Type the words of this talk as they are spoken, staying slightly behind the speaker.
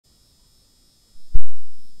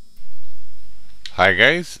Hi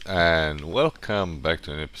guys, and welcome back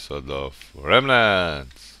to an episode of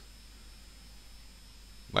Remnants.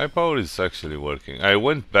 My power is actually working. I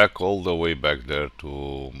went back all the way back there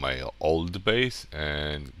to my old base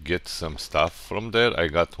and get some stuff from there. I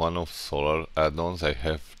got one of solar add-ons. I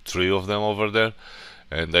have 3 of them over there,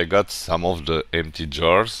 and I got some of the empty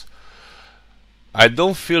jars. I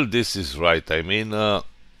don't feel this is right. I mean,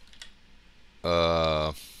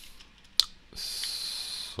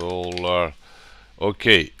 solar.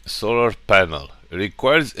 Okay, solar panel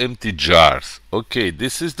requires empty jars. Okay,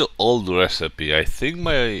 this is the old recipe. I think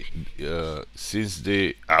my since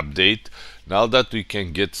the update, now that we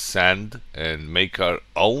can get sand and make our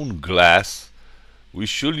own glass, we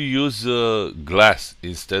should use glass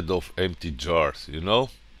instead of empty jars, you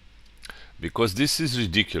know? Because this is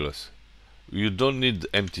ridiculous. You don't need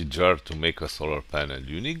empty jar to make a solar panel.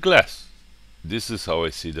 You need glass. This is how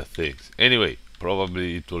I see the things. Anyway,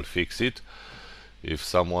 probably it will fix it if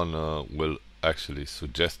someone will actually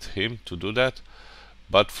suggest him to do that.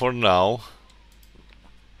 But for now,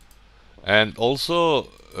 and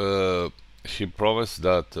also he promised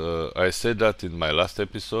that I said that in my last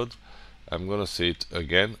episode, I'm gonna say it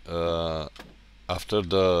again, after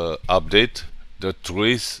the update the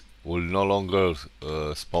trees will no longer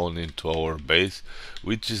spawn into our base,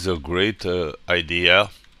 which is a great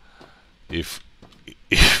idea if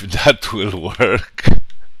that will work.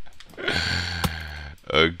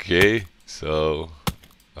 Okay, so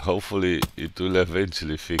hopefully it will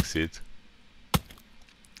eventually fix it.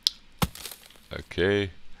 Okay,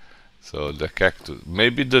 so the cactus,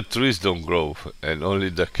 maybe the trees don't grow and only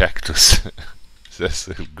the cactus just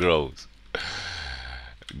grow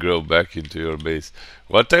back into your base.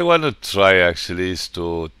 What I want to try actually is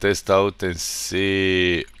to test out and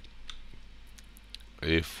see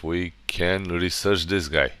if we can research this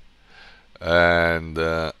guy, and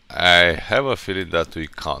I have a feeling that we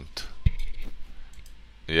can't.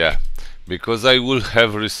 Yeah, because I would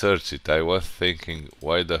have researched it. I was thinking,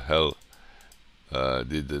 why the hell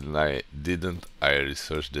didn't I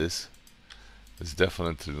research this? It's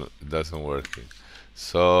definitely doesn't working.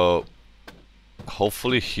 So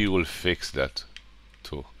hopefully he will fix that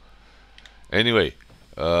too. Anyway,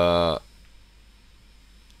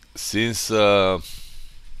 since I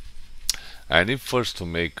need first to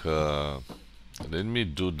make let me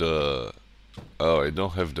do the, oh, I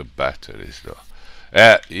don't have the batteries though.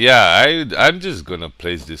 Yeah, I'm just gonna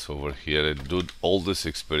place this over here and do all this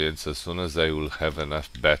experience as soon as I will have enough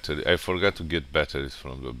battery. I forgot to get batteries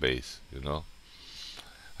from the base, you know.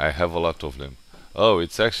 I have a lot of them. Oh,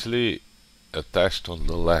 it's actually attached on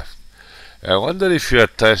the left. I wonder if you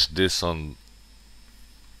attach this on,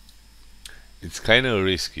 it's kind of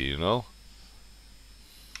risky, you know.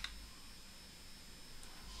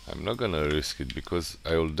 I'm not gonna risk it because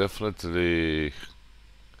I will definitely,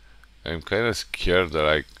 I'm kind of scared that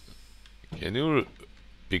I, can you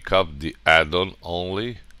pick up the add-on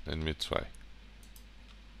only? Let me try.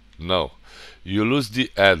 No, you lose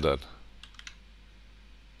the add-on.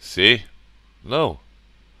 See? No.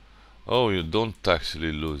 Oh, you don't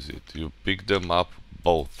actually lose it. You pick them up,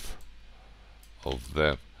 both of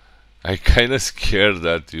them. I kinda scared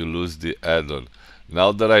that you lose the add-on.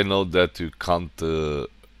 Now that I know that you can't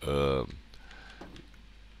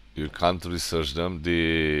research them,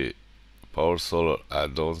 the power solar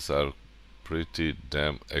add-ons are pretty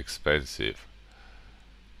damn expensive.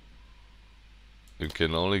 You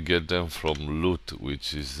can only get them from loot,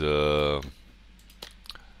 which is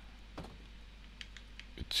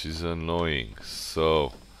annoying.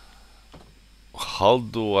 So how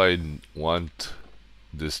do I want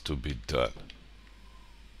this to be done?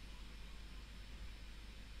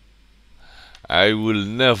 I will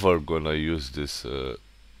never gonna use this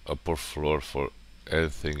upper floor for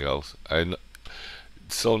anything else.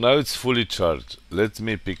 So now it's fully charged. Let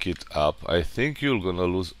me pick it up. I think you're gonna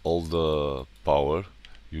lose all the power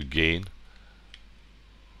you gain.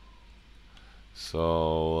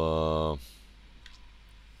 So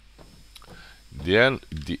the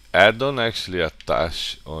add-on actually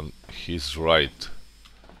attach on his right,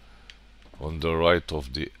 on the right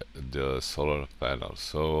of the solar panel.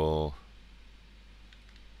 So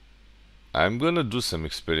I'm gonna do some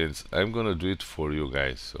experience. I'm gonna do it for you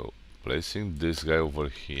guys. So placing this guy over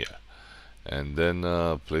here, and then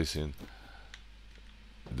placing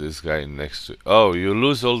this guy next to. Oh, you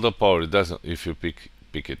lose all the power. It doesn't if you pick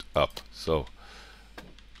it up. So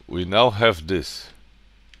we now have this.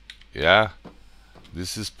 Yeah,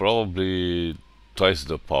 this is probably twice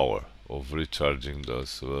the power of recharging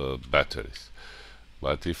those batteries.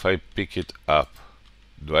 But if I pick it up,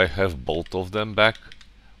 do I have both of them back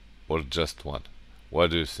or just one?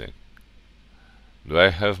 What do you think? Do I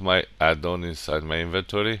have my add-on inside my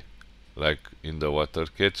inventory, like in the water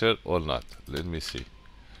catcher, or not? Let me see.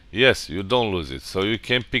 Yes, you don't lose it, so you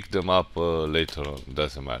can pick them up later on.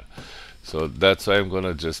 Doesn't matter. So that's why I'm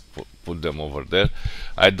gonna just put them over there.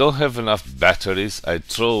 I don't have enough batteries. I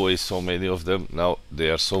throw away so many of them now. They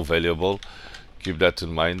are so valuable. Keep that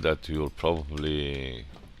in mind that you'll probably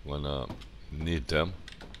wanna need them.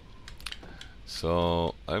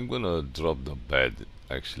 So I'm gonna drop the bed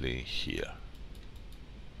actually here.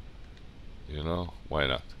 You know, why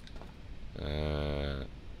not?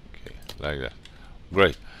 Okay, like that.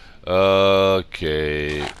 Great.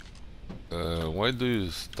 Okay. Why do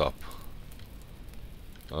you stop?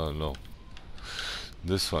 Oh no.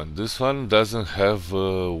 This one doesn't have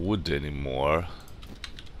wood anymore.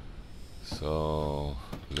 So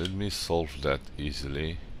let me solve that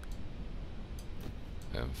easily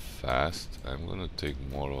and fast. I'm gonna take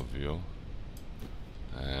more of you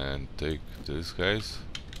and take these guys.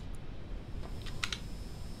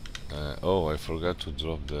 Oh, I forgot to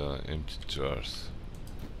drop the empty jars.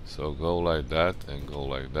 So go like that and go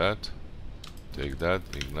like that. Take that,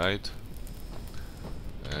 ignite,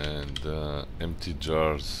 and empty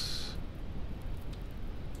jars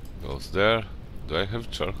goes there. Do I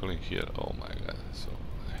have charcoal in here? Oh my god, so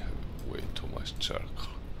I have way too much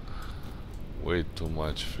charcoal. Way too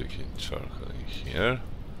much freaking charcoal in here.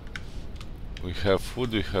 We have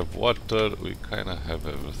food, we have water, we kinda have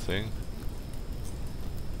everything.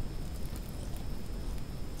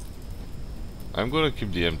 I'm gonna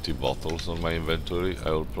keep the empty bottles on my inventory.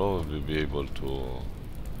 I will probably be able to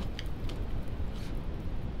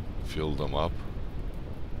fill them up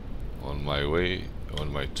on my way,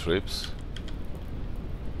 on my trips.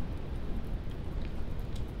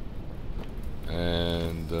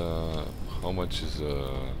 And how much is a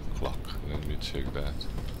clock? Let me check that.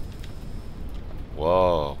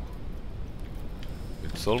 Wow,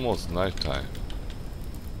 it's almost nighttime.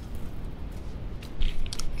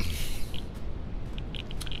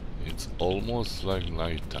 It's almost like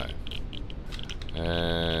nighttime.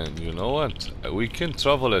 And you know what? We can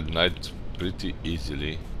travel at night pretty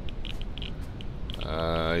easily.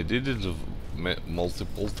 I did it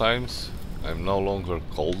multiple times. I'm no longer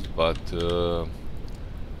cold, but you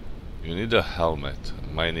need a helmet, a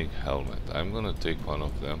mining helmet. I'm gonna take one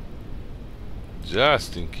of them,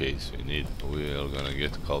 just in case we are gonna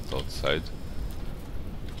get caught outside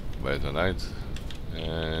by the night.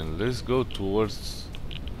 And let's go towards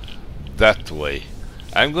that way.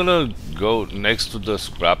 I'm gonna go next to the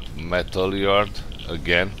scrap metal yard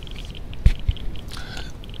again.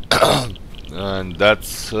 And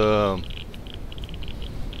that's I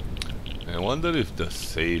wonder if the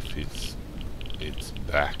safe it's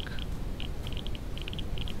back.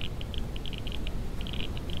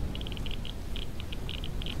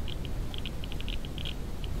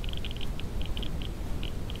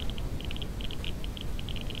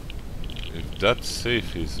 If that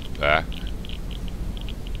safe is back,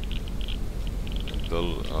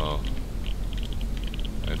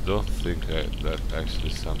 I don't think that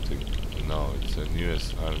actually something. No, it's an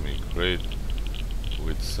US Army crate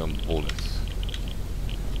with some bullets.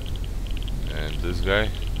 And this guy,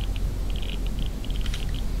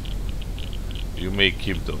 you may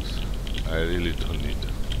keep those. I really don't need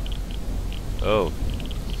them. Oh,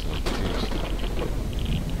 some things.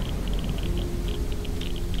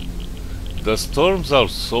 The storms are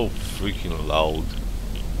so freaking loud.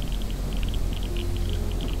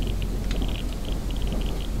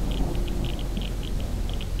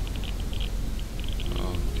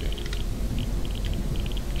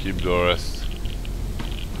 Keep the rest.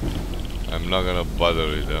 I'm not gonna bother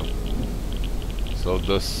with them. So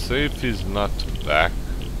the safe is not back.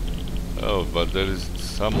 Oh, but there is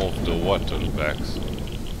some of the water back. So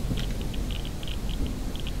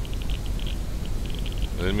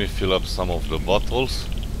let me fill up some of the bottles.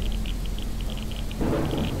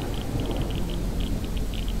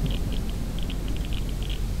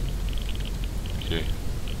 Okay.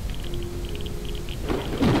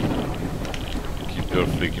 Your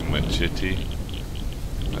freaking machete.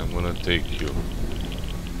 I'm gonna take you.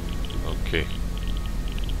 Okay.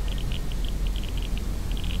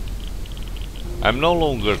 I'm no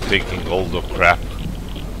longer taking all the crap.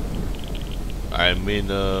 I mean,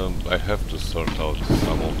 I have to sort out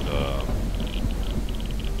some of the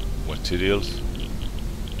materials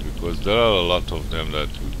because there are a lot of them that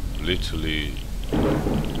literally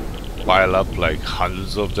pile up like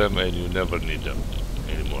hundreds of them and you never need them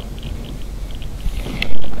anymore.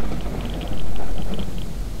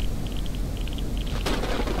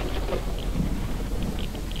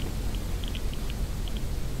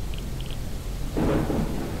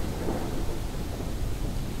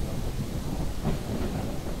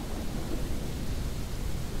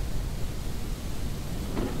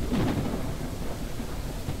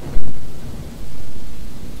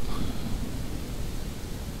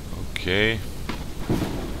 Okay.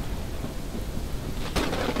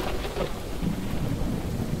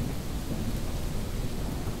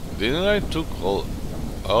 Didn't I took all...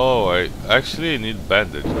 Oh, I actually need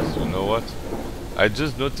bandages, you know what? I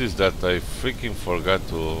just noticed that I freaking forgot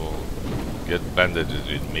to get bandages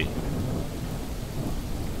with me.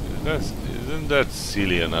 Isn't that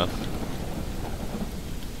silly enough?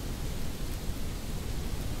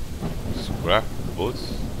 Scrap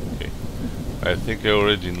boots? Okay. I think I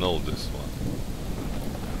already know this one.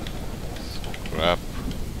 Scrap.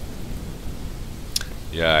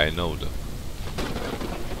 Yeah, I know them.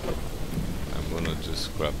 I'm gonna just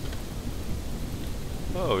scrap them.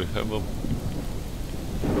 Oh, we have a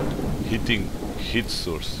heat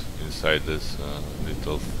source inside this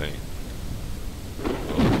little thing.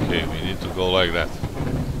 Okay, we need to go like that.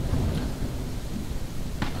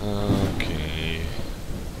 Okay.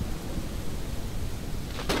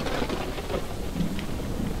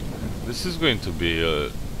 This is going to be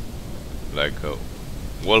like a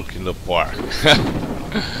walk in the park.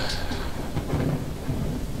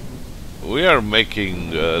 We are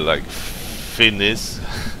making like fitness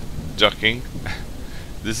jogging.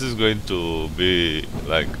 This is going to be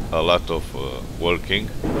like a lot of walking.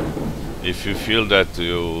 If you feel that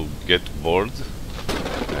you get bored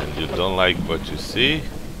and you don't like what you see,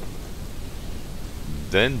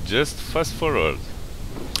 then just fast forward.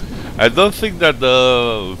 I don't think that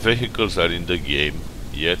the vehicles are in the game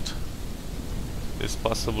yet. It's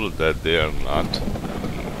possible that they are not.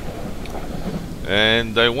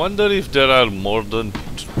 And I wonder if there are more than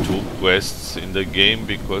two quests in the game,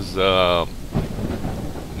 because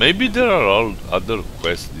maybe there are all other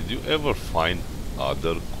quests. Did you ever find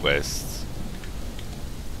other quests?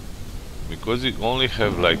 Because you only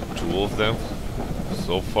have like 2 of them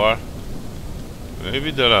so far.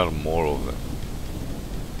 Maybe there are more of them.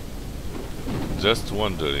 Just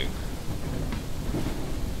wondering.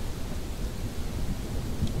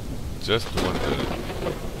 Just wondering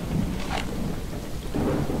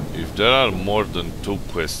if there are more than 2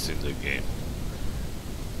 quests in the game.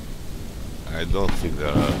 I don't think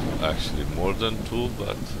there are actually more than 2,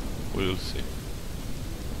 but we'll see.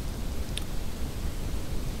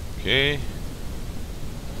 Okay.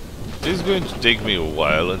 It's going to take me a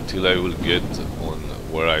while until I will get on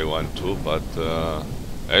where I want to, but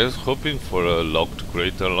I was hoping for a locked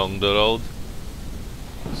crate along the road.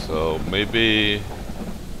 So maybe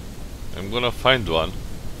I'm gonna find one.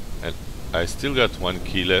 And I still got 1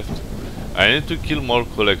 key left. I need to kill more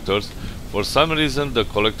collectors. For some reason the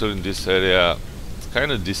collector in this area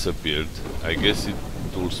kinda disappeared. I guess it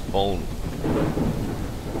will spawn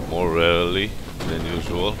more rarely than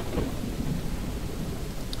usual.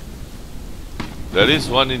 There is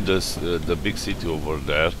one in the big city over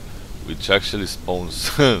there, which actually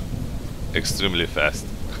spawns extremely fast.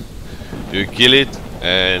 You kill it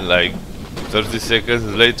and like 30 seconds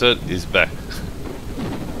later it's back.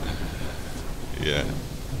 Yeah.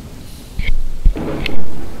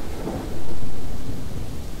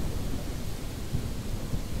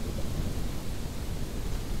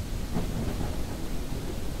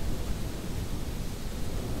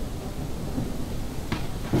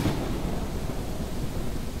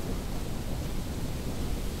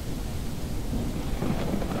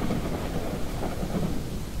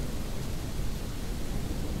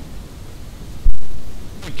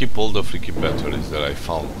 Keep all the freaking batteries that I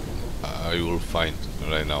found. I will find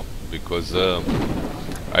right now, because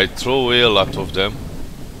I throw away a lot of them,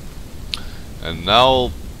 and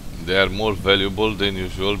now they are more valuable than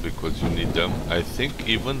usual because you need them. I think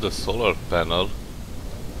even the solar panel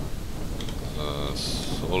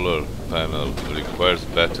requires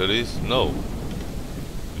batteries. No,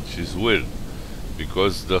 which is weird,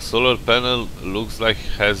 because the solar panel looks like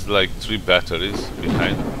has like 3 batteries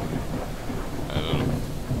behind. I don't know.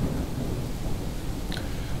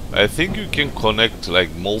 I think you can connect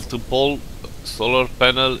like multiple solar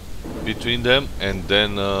panel between them, and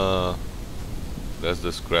then that's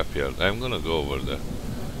the scrapyard. I'm gonna go over there.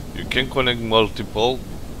 You can connect multiple,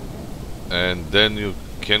 and then you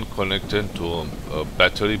can connect them to a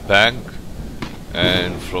battery bank,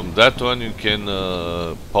 and from that one you can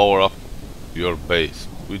power up your base,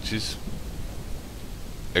 which is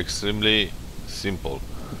extremely simple.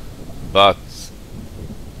 But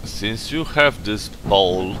since you have this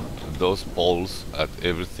pole, those poles at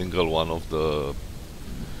every single one of the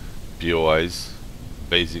POIs,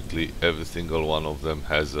 basically every single one of them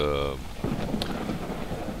has a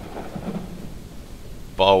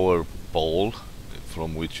power pole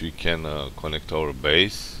from which we can connect our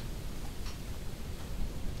base.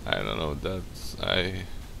 I don't know, that's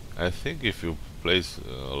I think if you place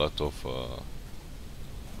a lot of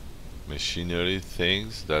machinery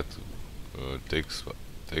things that takes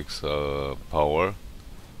power,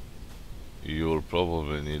 you'll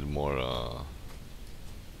probably need more.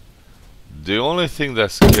 The only thing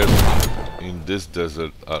that scares me in this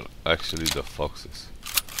desert are actually the foxes.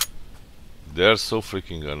 They are so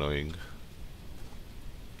freaking annoying.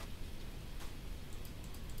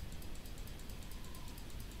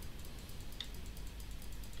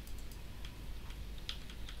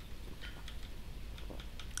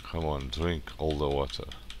 Come on, drink all the water.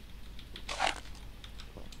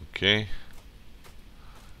 Okay.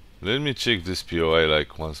 Let me check this POI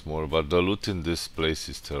like once more, but the loot in this place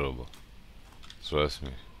is terrible. Trust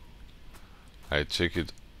me. I checked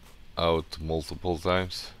it out multiple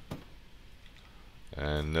times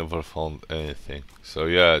and never found anything. So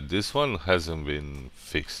yeah, this one hasn't been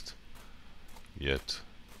fixed yet.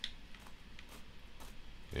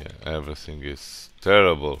 Yeah, everything is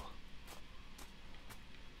terrible.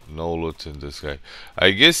 No loot in this guy.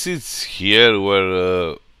 I guess it's here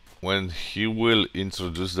where when he will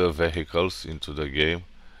introduce the vehicles into the game.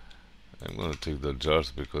 I'm gonna take the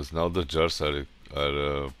jars because now the jars are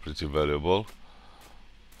pretty valuable.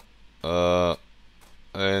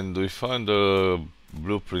 And we found a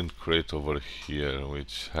blueprint crate over here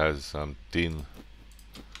which has some tin.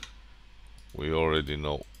 We already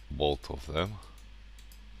know both of them.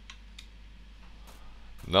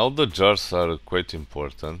 Now the jars are quite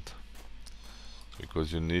important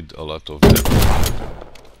because you need a lot of them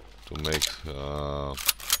to make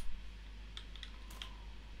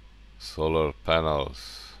solar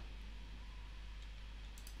panels.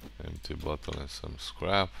 Empty bottle and some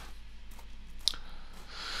scrap.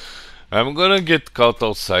 I'm gonna get caught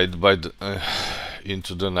outside by the,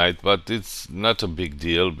 into the night, but it's not a big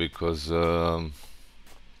deal because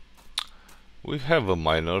we have a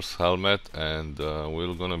miner's helmet and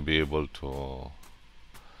we're gonna be able to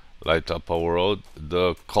light up our road.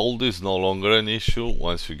 The cold is no longer an issue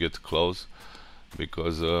once you get close,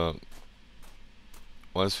 because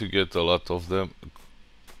once you get a lot of them,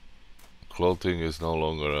 clothing is no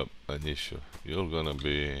longer an issue. You're gonna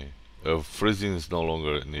be freezing is no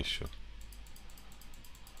longer an issue.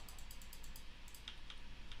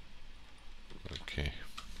 Okay.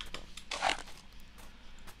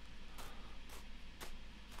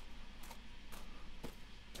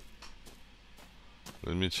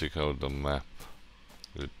 Let me check out the map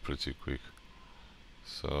pretty quick.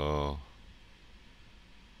 So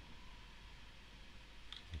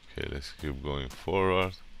okay, let's keep going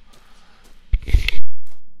forward.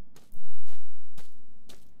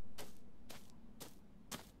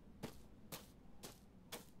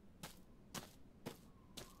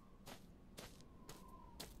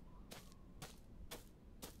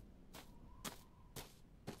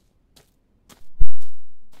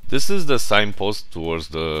 This is the signpost towards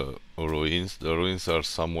the ruins. The ruins are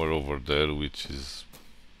somewhere over there, which is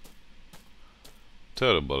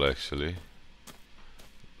terrible actually.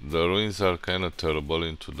 The ruins are kind of terrible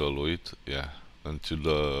into the loot. Yeah, into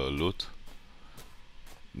the loot.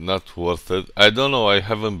 Not worth it. I don't know, I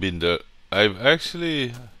haven't been there. I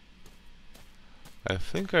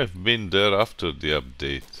think I've been there after the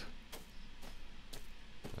update.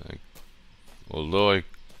 Although I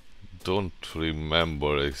don't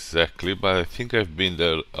remember exactly, but I think I've been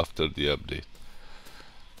there after the update.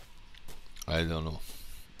 I don't know.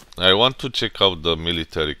 I want to check out the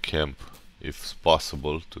military camp if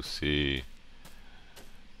possible to see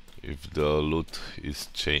if the loot is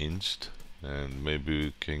changed, and maybe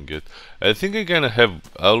we can get. I think I'm gonna have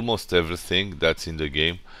almost everything that's in the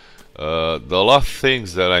game. The last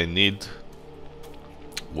things that I need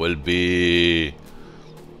will be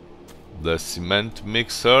the cement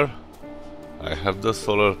mixer. I have the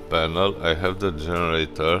solar panel, I have the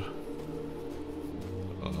generator.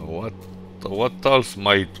 What else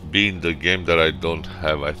might be in the game that I don't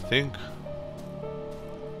have? I think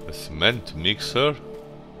a cement mixer,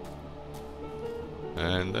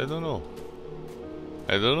 and I don't know.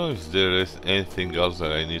 I don't know if there is anything else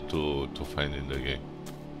that I need to find in the game.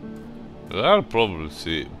 There are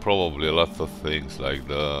probably a lot of things like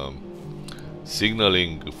the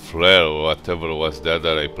signaling flare or whatever was that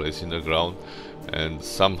I placed in the ground and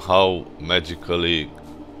somehow magically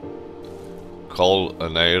call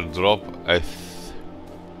an airdrop.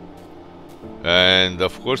 And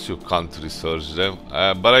of course you can't research them,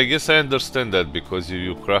 but I guess I understand that because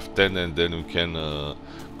you craft 10 and then you can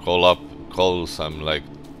call some like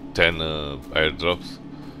 10 airdrops,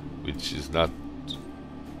 which is not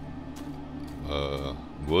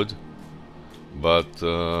good,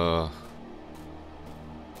 but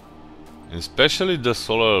especially the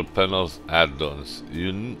solar panels add-ons.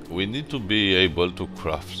 We need to be able to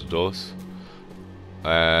craft those,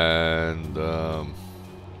 and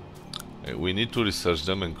we need to research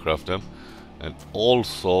them and craft them. And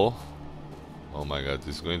also, oh my god,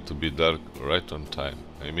 it's going to be dark right on time.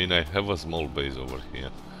 I mean, I have a small base over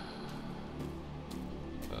here.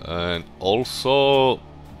 And also,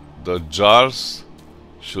 the jars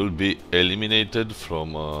should be eliminated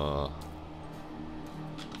from oh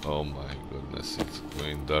my goodness, it's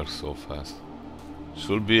going dark so fast.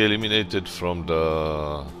 Should be eliminated from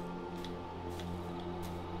the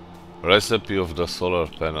recipe of the solar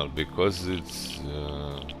panel, because it's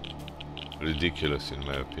ridiculous in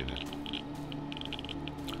my opinion.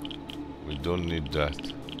 We don't need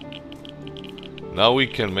that. Now we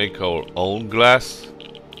can make our own glass.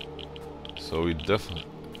 So we definitely...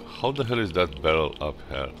 How the hell is that barrel up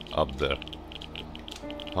here, up there?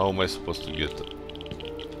 How am I supposed to get it?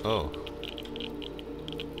 Oh.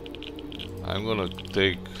 I'm gonna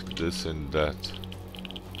take this and that.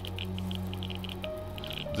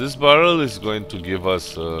 This barrel is going to give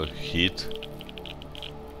us heat.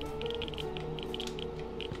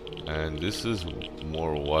 And this is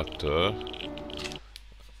more water.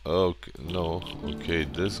 Okay, no, okay,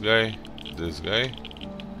 this guy.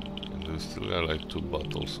 And we still got like 2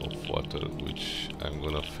 bottles of water, which I'm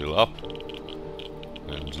gonna fill up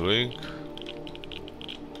and drink.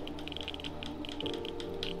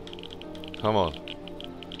 Come on.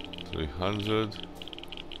 300.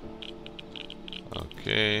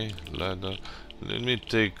 Okay, ladder. Let me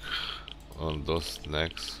take on those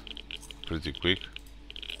snacks pretty quick.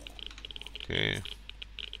 Okay.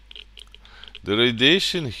 The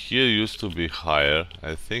radiation here used to be higher.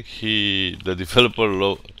 I think the developer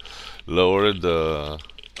lowered the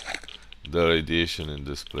radiation in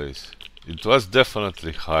this place. It was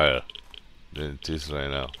definitely higher than it is right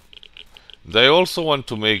now. And I also want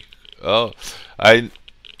to make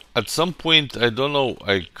at some point, I don't know,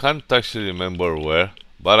 I can't actually remember where,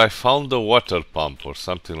 but I found a water pump or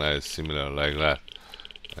something like similar like that.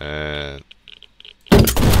 And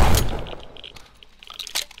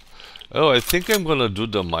oh, I think I'm gonna do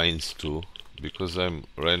the mines too, because I'm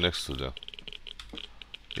right next to them.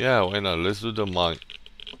 Yeah, why not? Let's do the mine.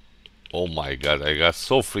 Oh my god, I got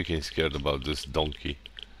so freaking scared about this donkey.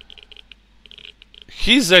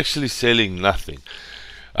 He's actually selling nothing.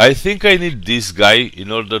 I think I need this guy in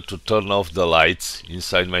order to turn off the lights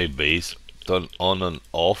inside my base, turn on and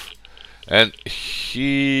off, and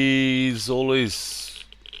he's always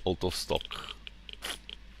out of stock.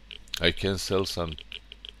 I can sell some.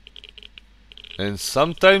 And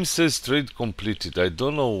sometimes says trade completed. I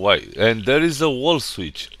don't know why. And there is a wall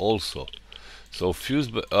switch also. So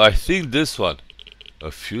I think this one,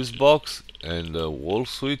 a fuse box and a wall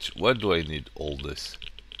switch. Why do I need all this?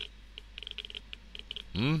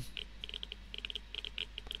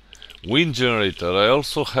 Wind generator. I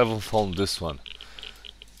also haven't found this one.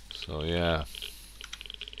 So yeah,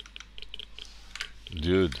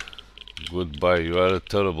 dude, goodbye. You are a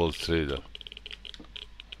terrible trader.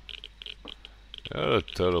 You're a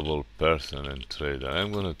terrible person and trader.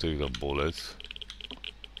 I'm gonna take the bullets.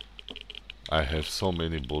 I have so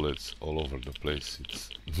many bullets all over the place. It's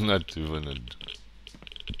not even a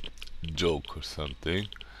joke or something.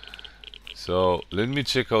 So let me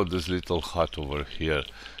check out this little hut over here.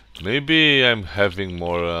 Maybe I'm having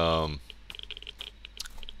more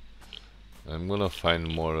I'm gonna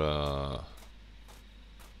find more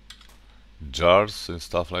jars and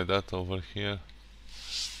stuff like that over here.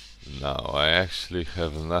 No, I actually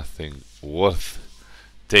have nothing worth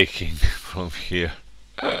taking from here.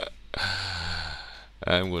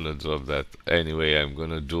 I'm gonna drop that. Anyway, I'm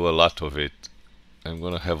gonna do a lot of it. I'm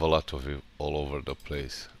gonna have a lot of it all over the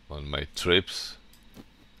place on my trips.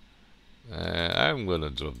 I'm gonna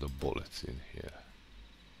drop the bullets in here.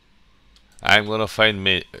 I'm gonna find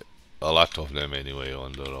a lot of them anyway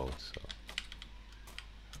on the road. So.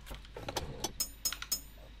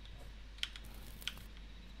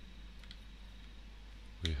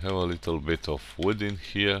 We have a little bit of wood in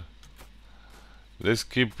here. Let's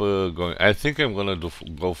keep going. I think I'm gonna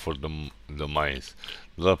go for the mines.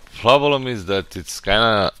 The problem is that it's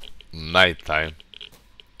kinda nighttime,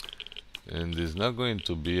 and it's not going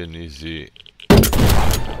to be an easy.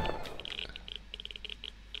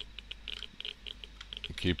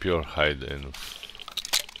 Keep your hide and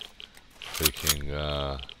freaking.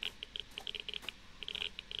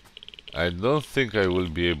 I don't think I will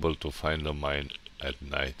be able to find a mine at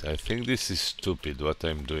night. I think this is stupid what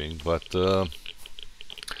I'm doing, but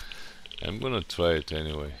I'm gonna try it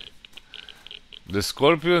anyway. The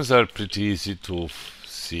scorpions are pretty easy to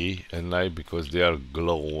see at night because they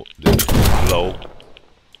glow,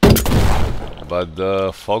 but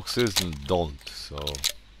the foxes don't, so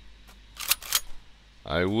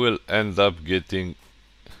I will end up getting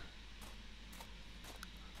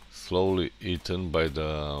slowly eaten by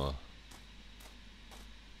the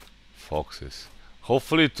foxes.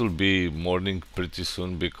 Hopefully it will be morning pretty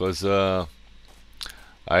soon because I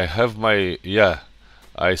have my,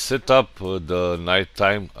 I set up the night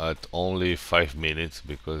time at only 5 minutes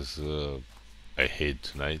because I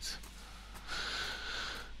hate nights.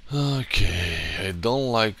 Okay, I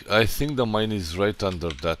don't like, I think the mine is right under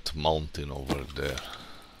that mountain over there.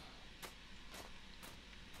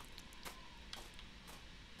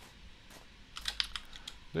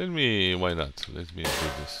 Why not? Let me do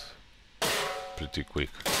this pretty quick.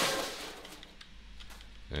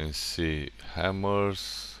 And see,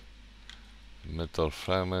 hammers, metal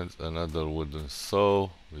fragments, another wooden saw,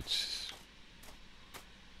 which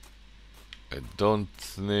I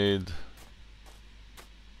don't need.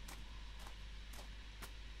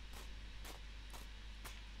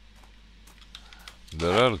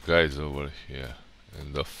 There are guys over here,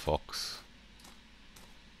 and the fox.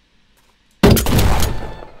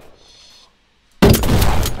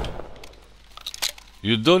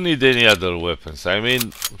 You don't need any other weapons. I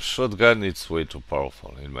mean, shotgun is way too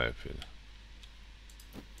powerful, in my opinion.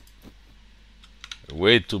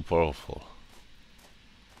 Way too powerful.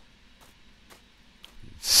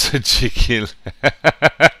 It's a chicken.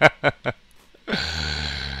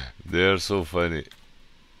 They are so funny.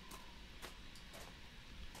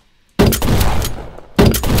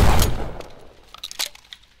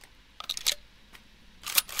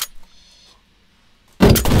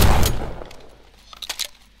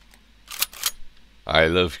 I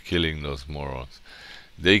love killing those morons.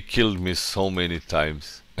 They killed me so many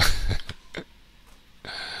times.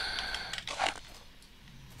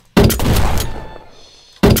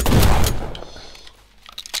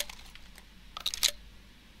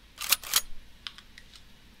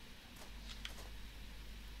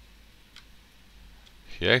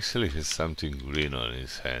 He actually has something green on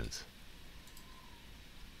his hands.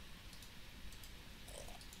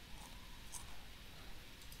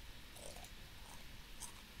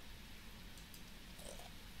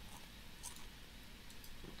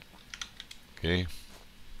 Okay.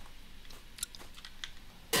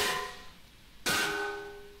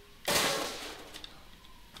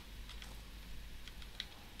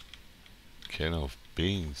 Can of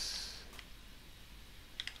beans.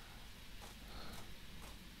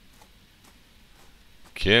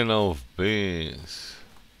 Can of beans.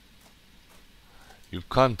 You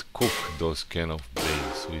can't cook those can of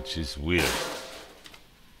beans, which is weird,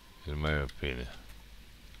 in my opinion.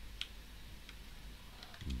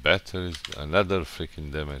 Batteries, another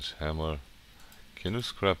freaking damage hammer. Can you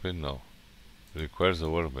scrap it? No. Requires a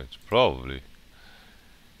workbench. Probably.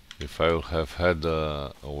 If I would have had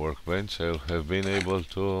a workbench, I would have been able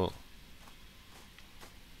to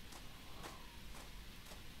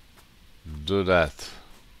do that.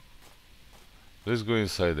 Let's go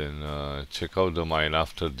inside and check out the mine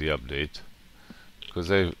after the update, because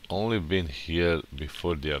I've only been here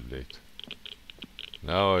before the update.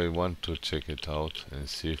 Now I want to check it out and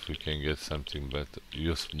see if we can get something better,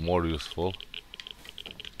 more useful.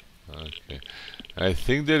 Okay, I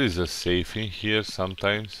think there is a safe in here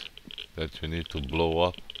sometimes that you need to blow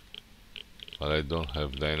up, but I don't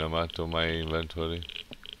have dynamite on my inventory.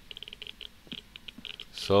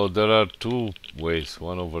 So there are two ways,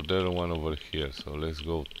 one over there and one over here. So let's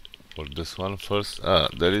go for this one first.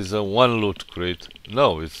 There is a one loot crate.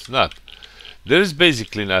 No, it's not. There is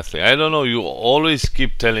basically nothing. I don't know, you always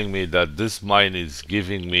keep telling me that this mine is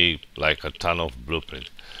giving me like a ton of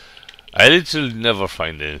blueprints. I literally never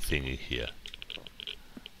find anything in here.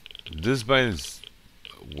 This mine is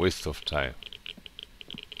a waste of time.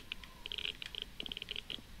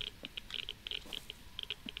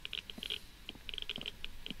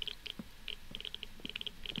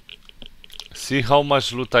 See how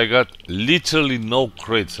much loot I got? Literally no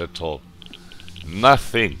crates at all.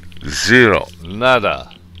 Nothing. Zero.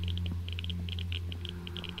 Nada.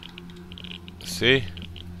 See?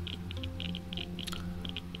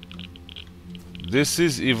 This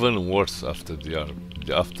is even worse after the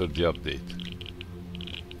update.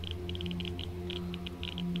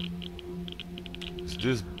 Is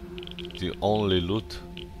this the only loot?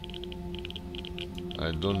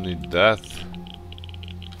 I don't need that.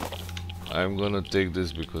 I'm gonna take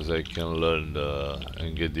this because I can learn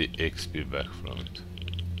and get the XP back from it.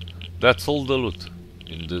 That's all the loot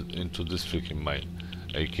into this freaking mine.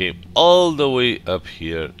 I came all the way up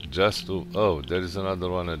here just to... Oh, there is another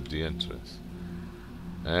one at the entrance.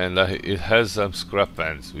 And it has some scrap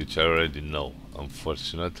ends, which I already know,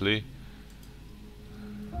 unfortunately.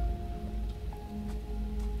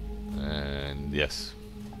 And yes,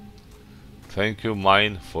 thank you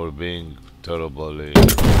mine for being terribly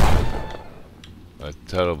a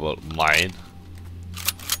terrible mine.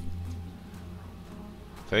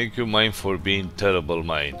 Thank you mine for being terrible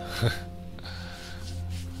mine.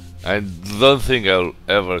 I don't think I'll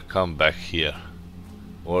ever come back here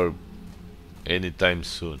or anytime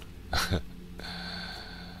soon.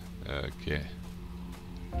 Okay,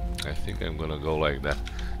 I think I'm gonna go like that.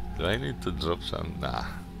 Do I need to drop some? Nah.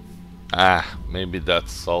 Maybe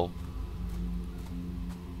that's all.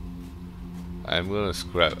 I'm gonna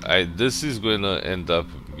scrap. This is gonna end up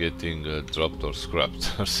getting dropped or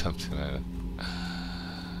scrapped or something like that.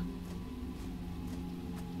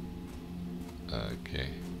 Okay.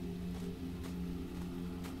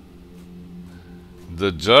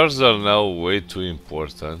 The jars are now way too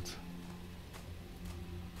important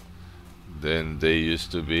than they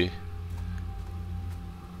used to be.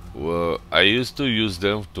 Well, I used to use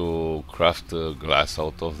them to craft glass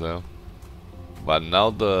out of them, but now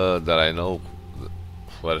that I know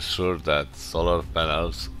for sure that solar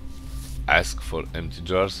panels ask for empty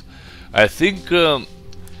jars, I think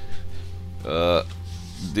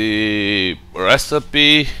the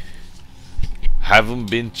recipe haven't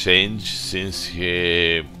been changed since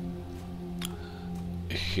he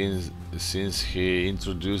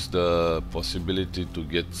introduced the possibility to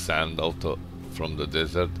get sand out from the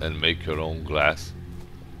desert and make your own glass.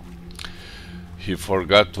 He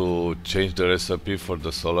forgot to change the recipe for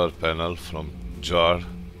the solar panel from jar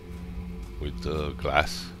with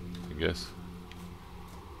glass, I guess.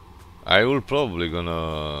 I will probably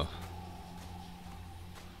gonna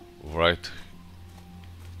write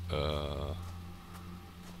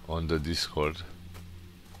on the Discord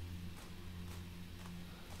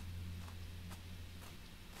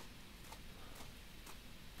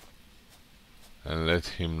and let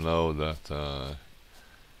him know that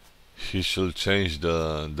he should change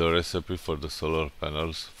the recipe for the solar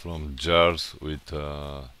panels from jars with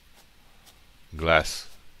glass.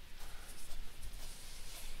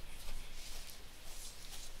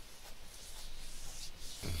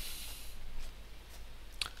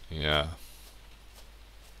 Yeah.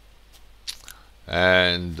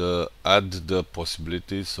 And add the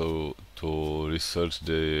possibility so to research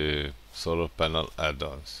the solar panel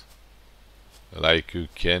add-ons like you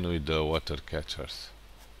can with the water catchers.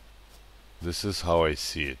 This is how I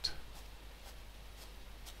see it.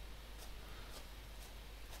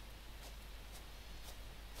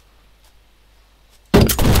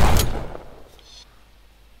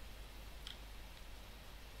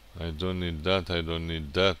 I don't need that, I don't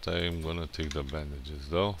need that. I am gonna take the bandages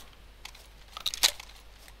though.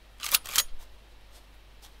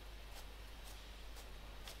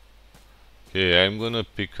 Okay, I'm gonna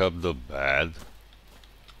pick up the bed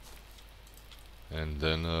and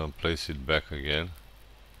then place it back again.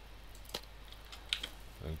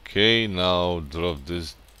 Okay, now drop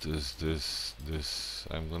this.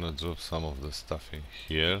 I'm gonna drop some of the stuff in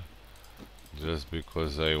here just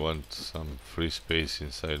because I want some free space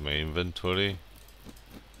inside my inventory,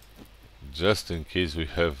 just in case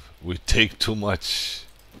we take too much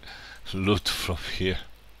loot from here.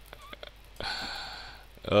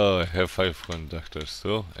 Oh, I have 5 conductors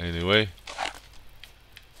too. Anyway,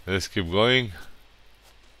 let's keep going.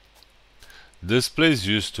 This place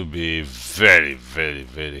used to be very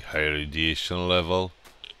high radiation level.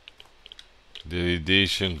 The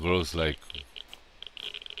radiation grows like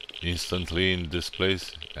instantly in this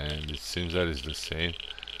place, and it seems that is the same.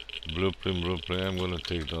 Blueprint. I'm gonna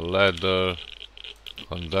take the ladder,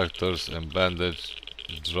 conductors and bandage,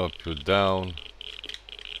 drop you down,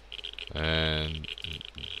 and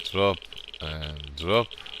drop and drop.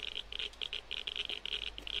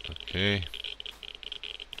 Okay.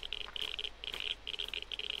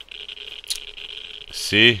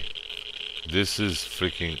 See? This is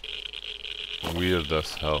freaking weird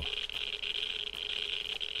as hell.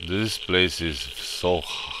 This place is so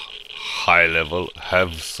high level,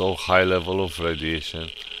 have so high level of radiation.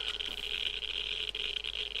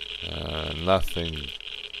 Nothing.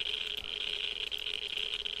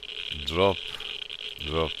 Drop,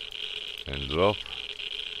 drop, and drop.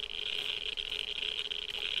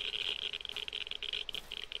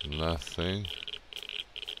 Nothing.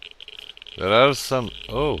 There are some.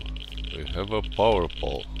 Oh, we have a power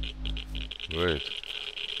pole. Great.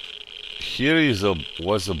 Here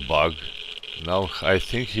was a bug. Now I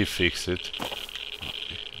think he fixed it.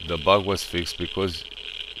 The bug was fixed because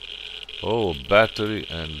Oh, battery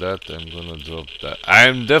and that. I'm gonna drop that.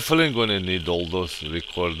 I'm definitely gonna need all those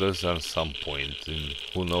recorders at some point in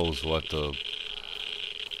who knows what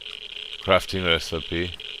crafting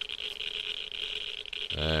recipe.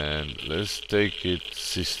 And let's take it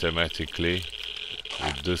systematically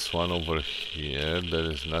with this one over here.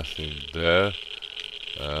 There is nothing there.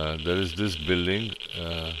 There is this building.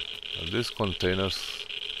 These containers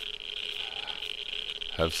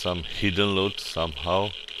have some hidden loot somehow.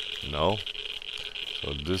 No.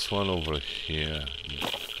 So this one over here.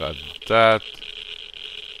 Got that.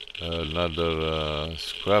 Another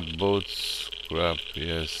scrap boat. Scrap,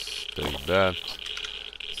 yes, take that.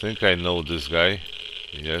 I think I know this guy.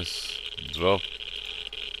 Yes, drop,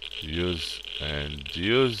 use and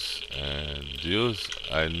use and use.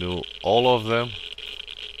 I knew all of them,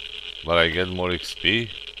 but I get more XP.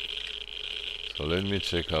 So let me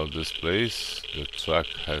check out this place. The truck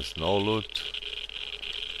has no loot.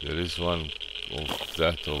 There is one of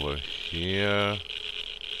that over here.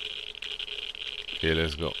 Okay,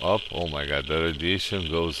 let's go up. Oh my god, the radiation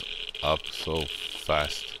goes up so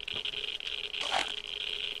fast.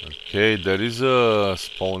 Okay, there is a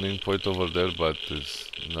spawning point over there, but it's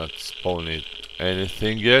not spawning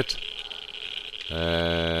anything yet.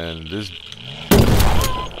 And this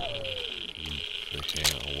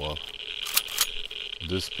freaking wall.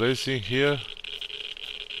 This place in here?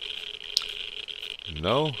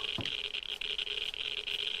 No.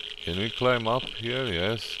 Can we climb up here?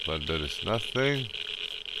 Yes, but there is nothing.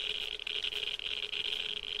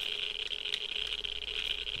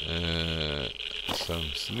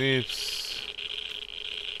 Some snips.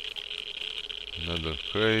 Another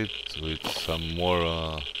crate with some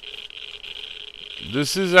more.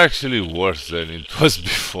 This is actually worse than it was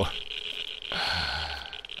before.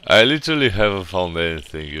 I literally haven't found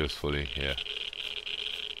anything useful in here.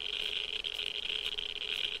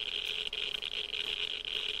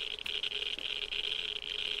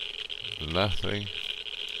 Nothing.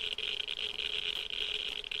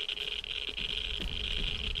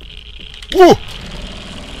 Whoa!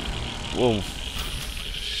 Whoa.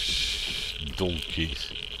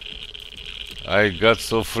 Donkeys. I got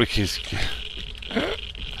so freaking scared.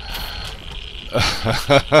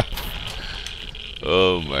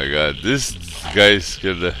 Oh my god, this guy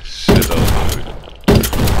scared the shit out of me.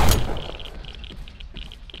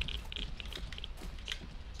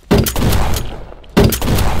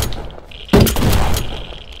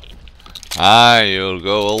 Ah, you'll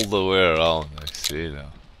go all the way around, I see now.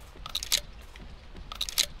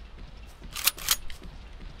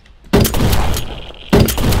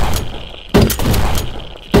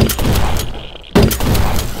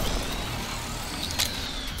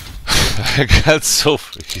 I got so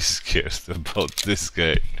freaking scared about this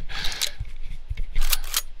guy.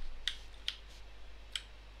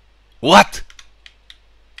 What?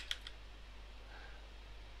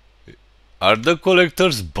 Are the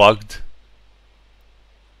collectors bugged?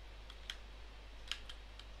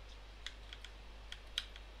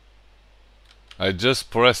 I just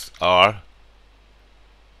pressed R.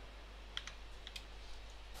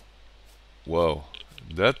 Whoa,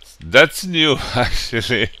 that's new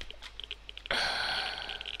actually.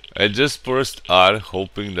 I just pressed R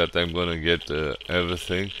hoping that I'm gonna get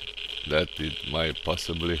everything that it might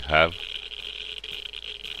possibly have.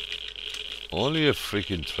 Only a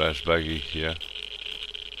freaking trash baggie here.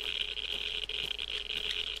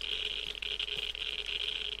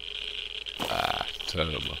 Ah,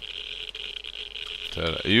 terrible.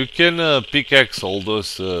 You can pickaxe all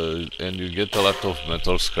those and you get a lot of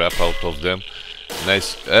metal scrap out of them.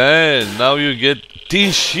 Nice. And now you get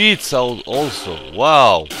tin sheets out also.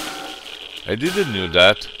 Wow. I didn't knew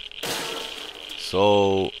that.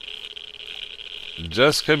 So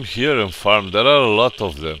just come here and farm. There are a lot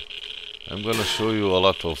of them. I'm gonna show you a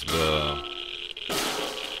lot of the...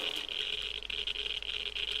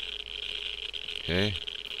 Okay.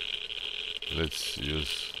 Let's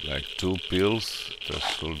use like 2 pills. That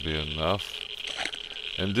should be enough.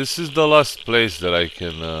 And this is the last place that I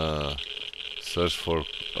can search for.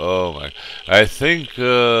 Oh my... I think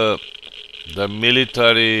the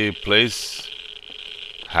military place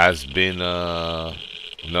has been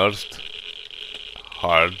nerfed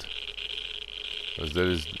hard. Because there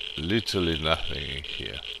is literally nothing in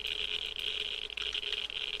here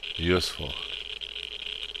useful.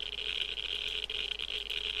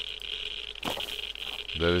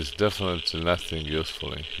 There is definitely nothing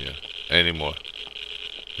useful in here anymore.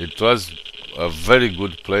 It was a very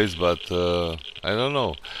good place, but I don't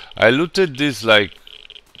know. I looted this like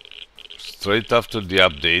straight after the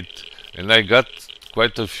update, and I got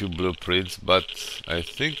quite a few blueprints, but I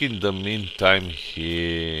think in the meantime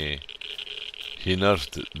he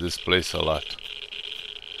nerfed this place a lot,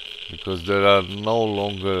 because there are no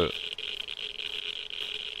longer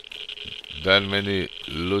that many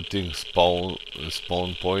looting spawn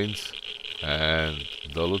points, and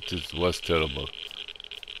the loot was terrible.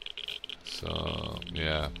 So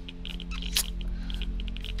yeah.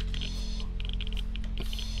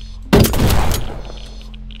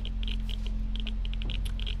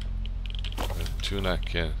 Tuna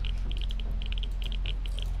can.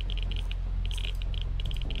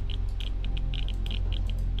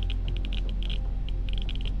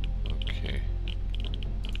 Okay.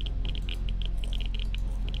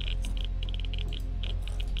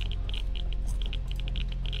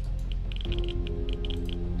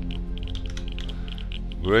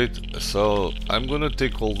 Great, so I'm gonna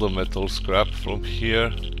take all the metal scrap from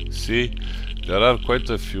here. See, there are quite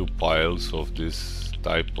a few piles of this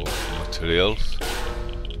type of materials,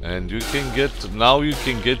 and you can get, now you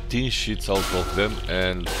can get tin sheets out of them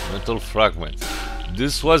and metal fragments.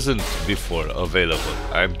 This wasn't before available.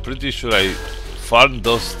 I'm pretty sure I farmed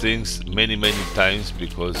those things many times,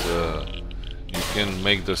 because you can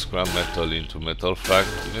make the scrap metal into metal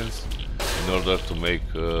fragments in order to make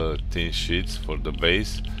tin sheets for the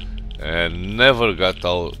base, and never got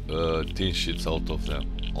out tin sheets out of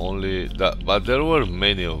them. Only that, but there were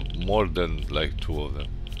many more than like 2 of them.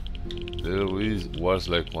 There was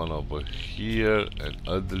like 1 over here, and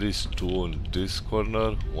at least 2 on this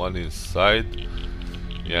corner, 1 inside.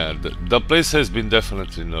 Yeah, the place has been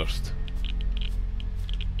definitely nerfed.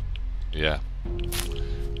 Yeah,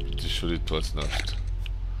 pretty sure it was nerfed.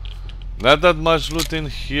 Not that much loot in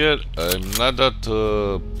here. I'm not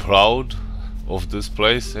that proud of this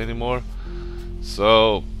place anymore.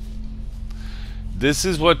 So this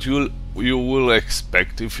is what you will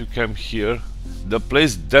expect if you come here. The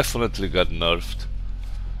place definitely got nerfed,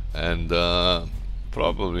 and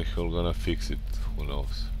probably we're gonna fix it. Who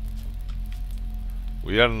knows?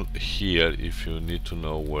 We are here if you need to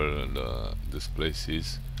know where this place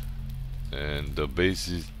is, and the base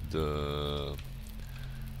is the.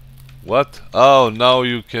 What? Oh, now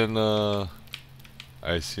you can.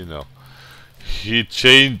 I see now. He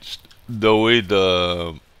changed the way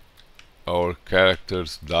our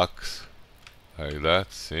characters ducks, like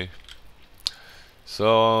that. See.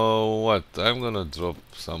 So what? I'm gonna drop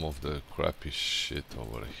some of the crappy shit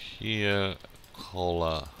over here.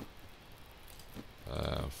 Cola.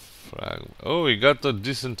 Oh, we got a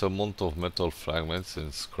decent amount of metal fragments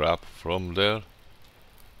and scrap from there,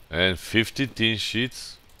 and 50 tin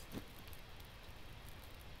sheets.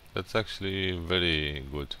 That's actually very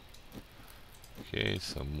good. Okay,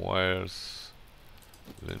 some wires.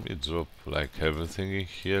 Let me drop like everything in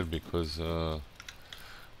here, because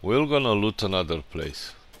we're gonna loot another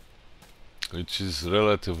place, which is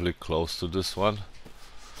relatively close to this one.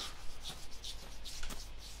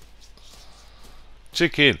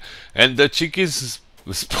 Chicken, and the chicken's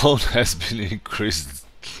spawn has been increased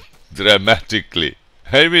dramatically.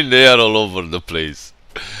 I mean, they are all over the place,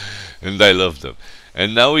 and I love them.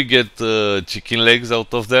 And now we get chicken legs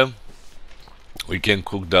out of them. We can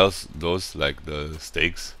cook those like the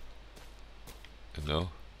steaks, you know.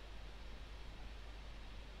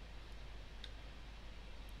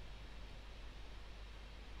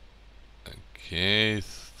 Okay,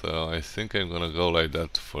 so I think I'm gonna go like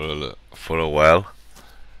that for a while.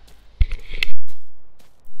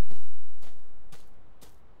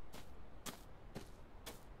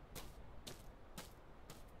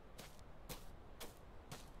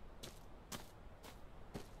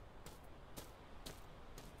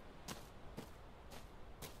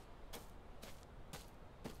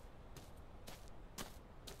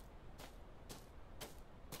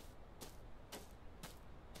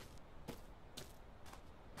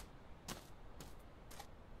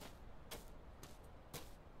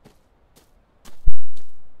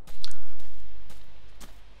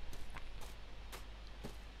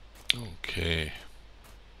 Okay.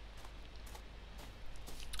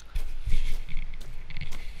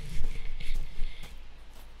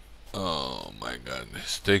 Oh my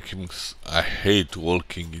goodness, I hate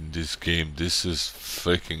walking in this game. This is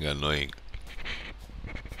freaking annoying.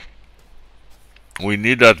 We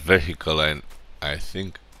need that vehicle, and I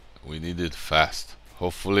think we need it fast.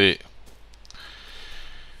 Hopefully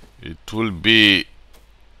it will be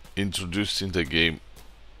introduced in the game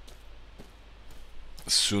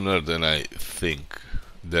sooner than I think,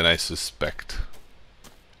 than I suspect.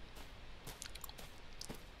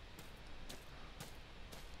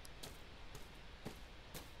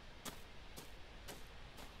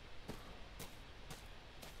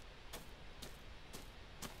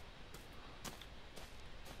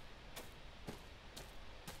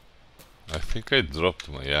 I think I dropped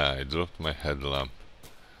my, yeah, I dropped my headlamp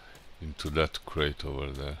into that crate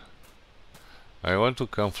over there. I want to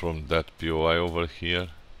come from that POI over here.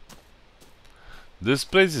 This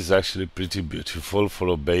place is actually pretty beautiful for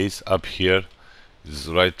a base. Up here is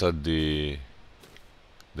right at the...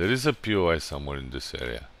 There is a POI somewhere in this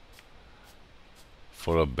area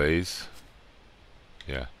for a base.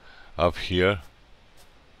 Yeah, up here.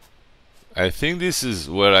 I think this is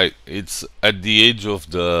where it's at the edge of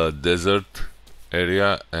the desert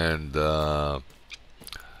area and the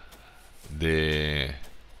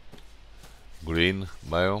green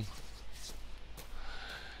biome.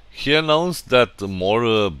 He announced that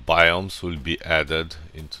more biomes will be added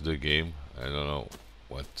into the game. I don't know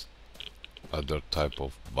what other type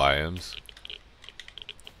of biomes.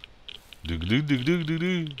 Dug, dug, dug, dug, dug,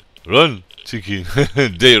 dug. Run, chicken.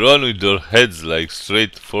 They run with their heads like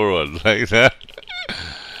straight forward like that.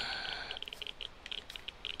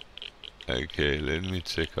 Okay, let me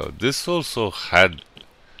check out. This also had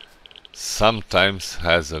sometimes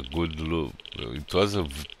has a good loop. It was a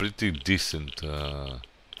pretty decent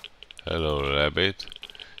hello rabbit.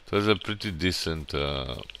 It was a pretty decent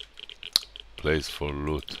place for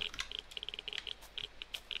loot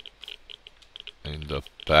in the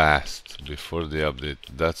past before the update.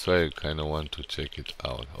 That's why I kinda want to check it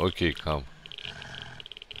out. Okay, come.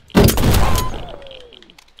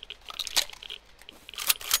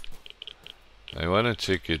 I wanna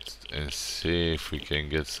check it and see if we can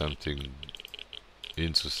get something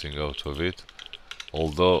interesting out of it.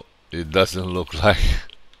 Although it doesn't look like.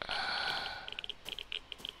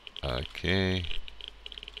 Okay.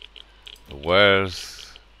 The wares.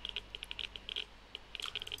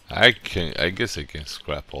 I guess I can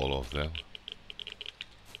scrap all of them.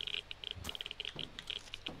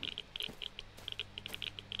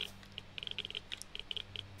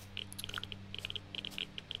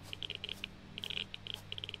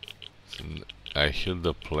 I hear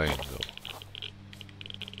the plane though.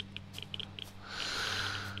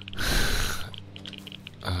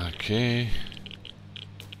 Okay.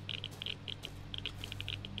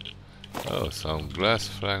 Oh, some glass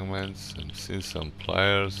fragments. I'm seeing some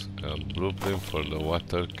pliers. A blueprint for the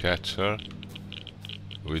water catcher,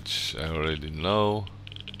 which I already know.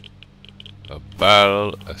 A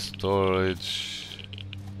barrel, a storage.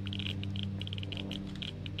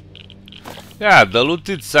 Yeah, the loot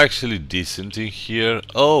is actually decent in here.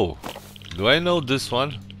 Oh, do I know this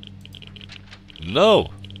one?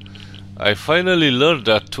 No! I finally learned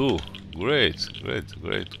that too. Great, great,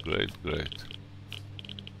 great, great, great.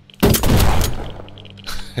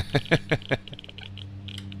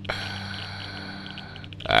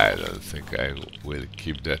 I don't think I will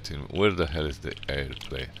keep that in. Where the hell is the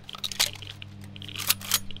airplane?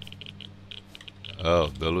 Oh,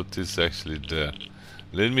 the loot is actually there.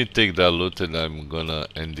 Let me take that loot and I'm gonna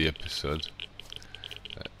end the episode.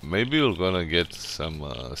 Maybe we're gonna get some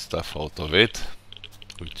stuff out of it,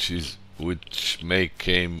 which may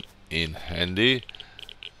came in handy.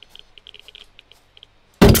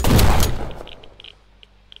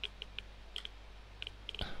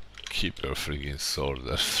 Keep your friggin' sword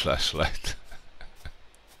and flashlight.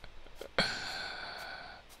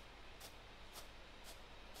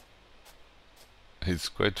 It's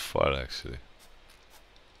quite far actually.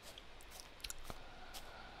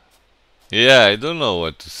 Yeah, I don't know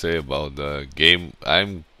what to say about the game.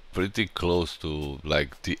 I'm pretty close to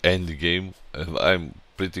like the end game. I'm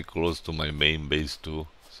pretty close to my main base too,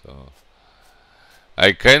 so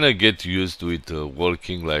I kinda get used to it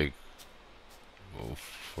working like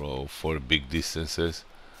for big distances,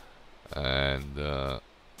 and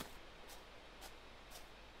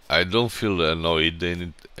I don't feel annoyed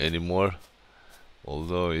anymore,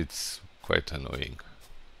 although it's quite annoying.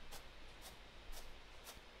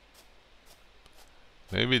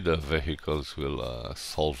 Maybe the vehicles will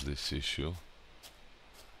solve this issue.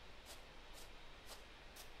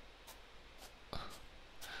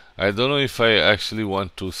 I don't know if I actually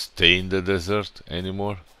want to stay in the desert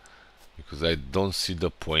anymore, because I don't see the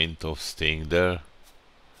point of staying there.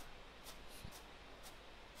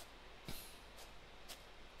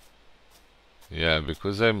 Yeah,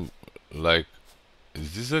 because I'm like,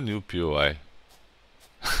 is this a new POI?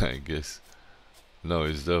 I guess. No,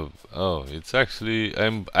 it's the, oh, it's actually,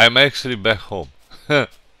 I'm actually back home.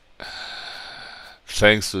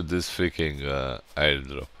 Thanks to this freaking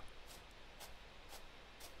airdrop.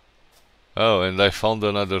 Oh, and I found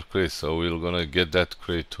another crate, so we're gonna get that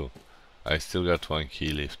crate too. I still got one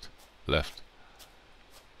key left.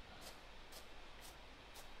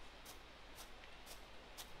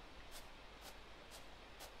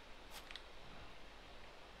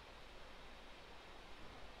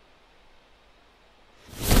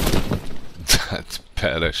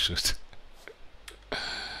 parachute.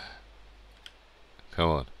 Come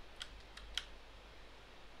on.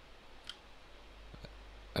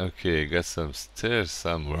 Okay, got some stairs,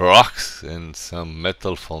 some rocks, and some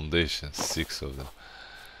metal foundations. 6 of them.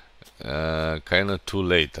 Kinda too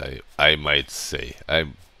late, I might say. I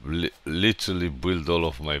literally built all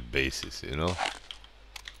of my bases, you know.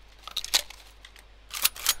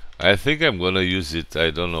 I think I'm gonna use it, I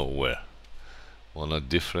don't know where. On a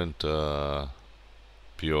different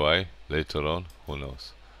POI later on, who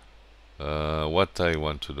knows. What I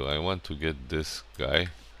want to do, I want to get this guy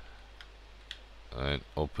and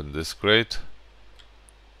open this crate.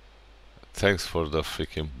 Thanks for the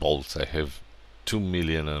freaking bolts. I have 2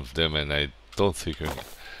 million of them and I don't think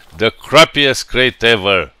the crappiest crate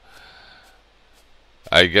ever.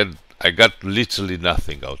 I got literally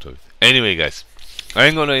nothing out of it. Anyway guys,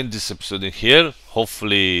 I'm gonna end this episode in here.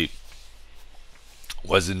 Hopefully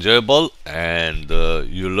was enjoyable and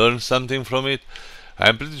you learned something from it.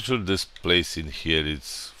 I'm pretty sure this place in here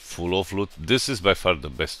is full of loot. This is by far the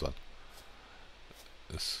best one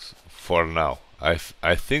for now.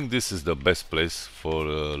 I think this is the best place for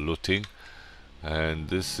looting, and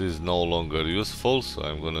this is no longer useful, so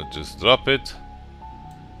I'm gonna just drop it.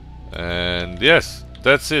 And yes,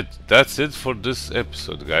 that's it for this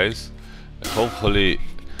episode, guys. Hopefully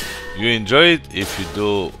you enjoy it. If you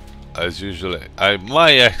do, as usual, I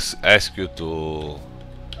might ask you to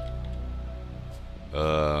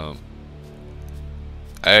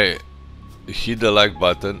hit the like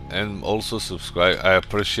button and also subscribe. I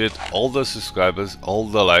appreciate all the subscribers, all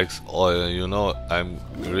the likes. You know, I'm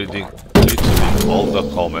reading literally all the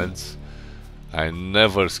comments. I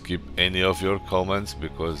never skip any of your comments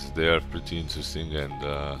because they are pretty interesting, and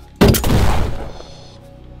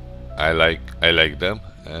I like them,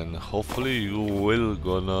 and hopefully you will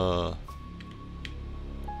gonna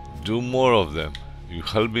do more of them. You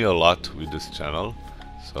help me a lot with this channel,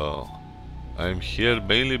 so I'm here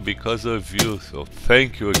mainly because of you. So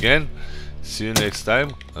thank you again. See you next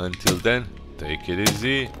time. Until then, take it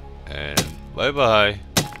easy and bye bye.